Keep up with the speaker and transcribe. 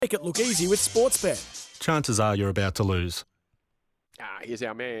Make it look easy with Sportsbet. Chances are you're about to lose. Here's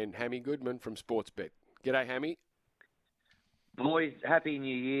our man, Hammy Goodman from Sportsbet. G'day, Hammy. Boys, Happy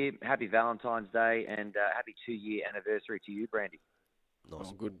New Year, Happy Valentine's Day, and Happy 2-year anniversary to you, Brandy.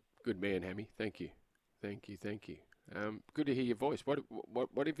 Nice. Oh, good man, Hammy. Thank you. Good to hear your voice. What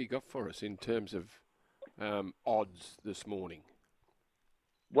have you got for us in terms of odds this morning?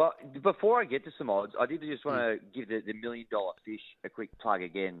 Well, before I get to some odds, I did just want to give the $1 million fish a quick plug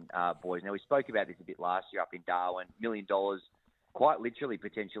again, boys. Now, we spoke about this a bit last year up in Darwin. $1 million, quite literally,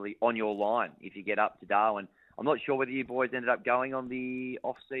 potentially, on your line if you get up to Darwin. I'm not sure whether you boys ended up going on the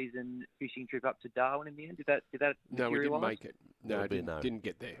off-season fishing trip up to Darwin in the end. Did that No, we didn't make it. No, didn't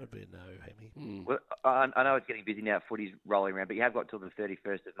get there. It'd be a no, Hammy. Well, I know it's getting busy now, footy's rolling around, but you have got till the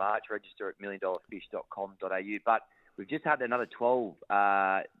 31st of March. Register at milliondollarfish.com.au. But we've just had another 12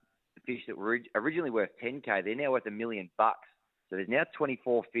 fish that were originally worth $10K. They're now worth $1 million. So there's now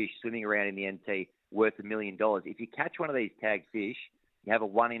 24 fish swimming around in the NT worth $1 million. If you catch one of these tagged fish, you have a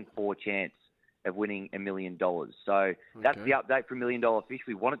 1 in 4 chance of winning $1 million. So that's the update for $1 million fish.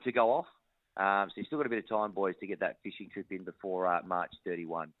 We want it to go off. So you've still got a bit of time, boys, to get that fishing trip in before March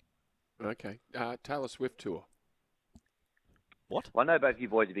 31. Okay. Taylor Swift tour. What? Well, I know both of you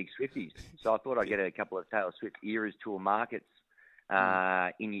boys are big Swifties, so I thought I'd get a couple of Taylor Swift Eras Tour markets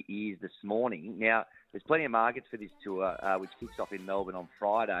in your ears this morning. Now, there's plenty of markets for this tour, which kicks off in Melbourne on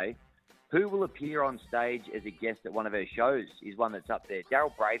Friday. Who will appear on stage as a guest at one of her shows is one that's up there.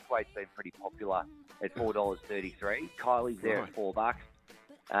 Daryl Braithwaite's been pretty popular at $4.33. Kylie's there at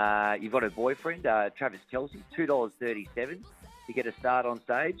 $4. You've got her boyfriend, Travis Kelce, $2.37 to get a start on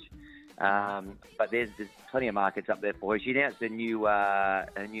stage. But there's plenty of markets up there for her. She announced a new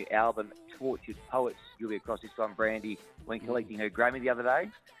album, Tortured Poets. You'll be across this one, Brandy, when collecting her Grammy the other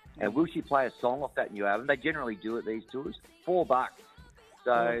day. And will she play a song off that new album? They generally do at these tours. $4.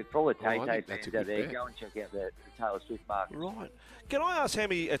 So for all the Tay-Tay fans out there, go and check out the Taylor Swift market. Right. Can I ask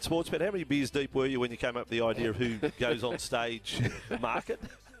Hammy at Sportsbet, how many beers deep were you when you came up with the idea of who goes on stage market?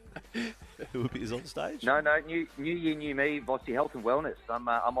 Who appears on stage? No, new year, new me, Vossi Health and Wellness. I'm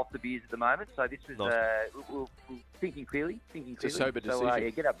off the beers at the moment, so this was Nice. we're thinking clearly. It's a sober decision. So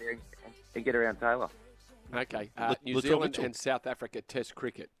get up there and get around Taylor. Okay. New Latour Zealand Mitchell. and South Africa Test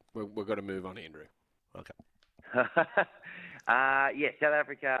cricket. We've got to move on, Andrew. Okay. South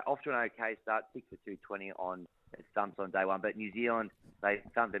Africa off to an okay start, 6 for 220 on stumps on day one. But New Zealand, they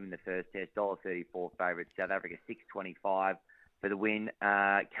thumped them in the first test, $1.34 favourites. South Africa, $6.25 for the win.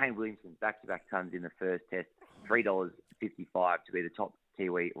 Kane Williamson, back-to-back tons in the first test, $3.55 to be the top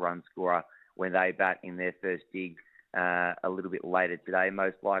Kiwi run scorer when they bat in their first dig a little bit later today,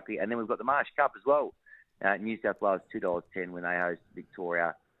 most likely. And then we've got the Marsh Cup as well. New South Wales, $2.10 when they host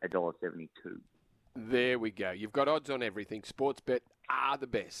Victoria, $1.72. There we go. You've got odds on everything. Sportsbet are the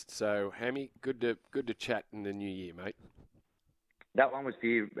best. So, Hammy, good to chat in the new year, mate. That one was for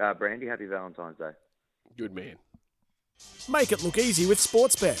you, Brandy. Happy Valentine's Day. Good man. Make it look easy with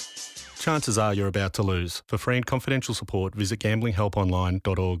Sportsbet. Chances are you're about to lose. For free and confidential support, visit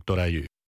gamblinghelponline.org.au.